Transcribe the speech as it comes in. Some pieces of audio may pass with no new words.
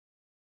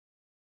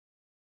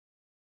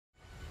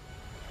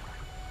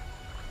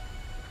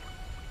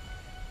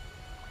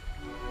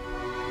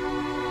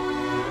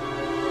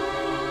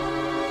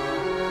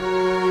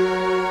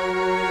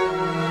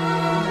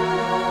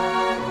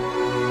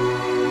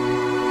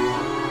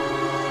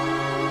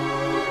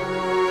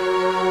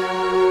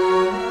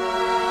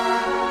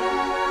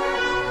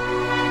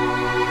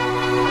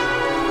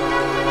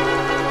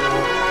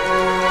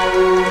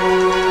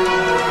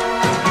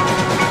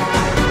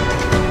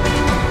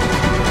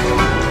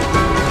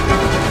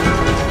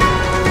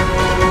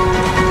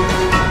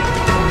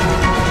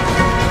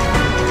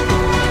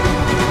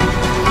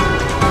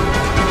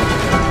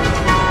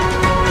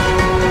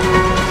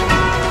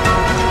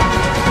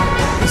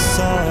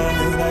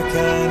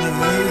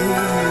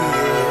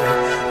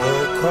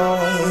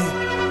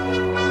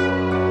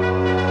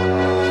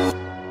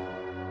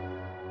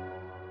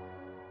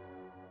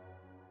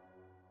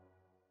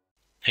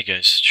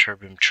guys,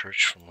 Cherubim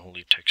Church from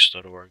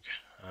holytext.org.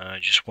 I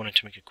just wanted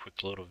to make a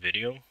quick little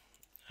video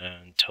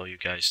and tell you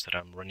guys that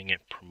I'm running a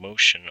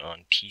promotion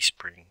on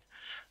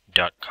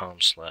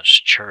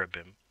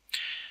teespring.com/cherubim.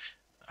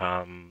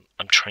 I'm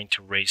trying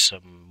to raise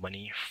some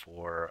money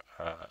for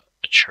a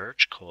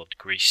church called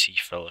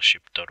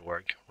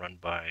graciefellowship.org, run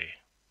by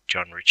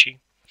John Ritchie,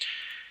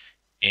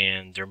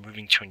 and they're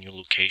moving to a new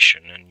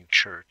location, a new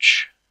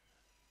church,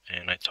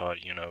 and I thought,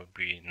 it would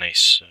be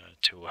nice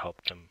to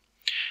help them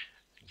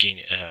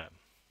gain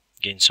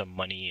some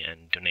money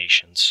and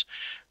donations.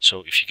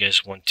 So if you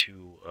guys want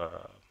to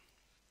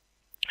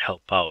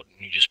help out,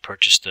 you just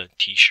purchase the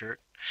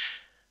t-shirt,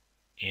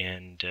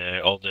 and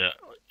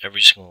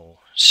every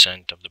single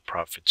cent of the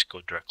profits go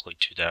directly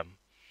to them.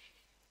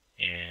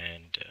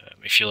 And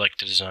if you like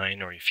the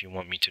design, or if you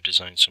want me to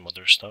design some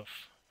other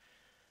stuff,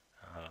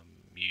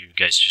 you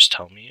guys just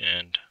tell me,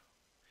 and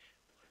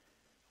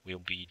we'll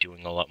be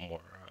doing a lot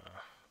more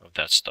of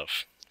that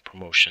stuff,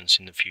 promotions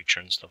in the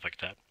future and stuff like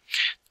that.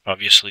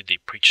 Obviously, they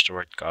preach the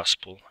right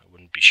gospel. I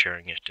wouldn't be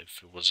sharing it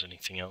if it was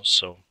anything else.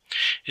 So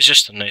it's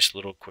just a nice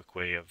little quick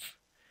way of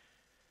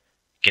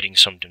getting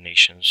some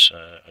donations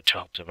to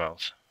help them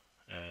out,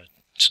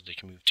 so they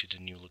can move to the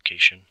new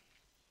location.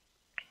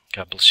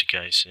 God bless you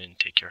guys, and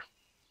take care.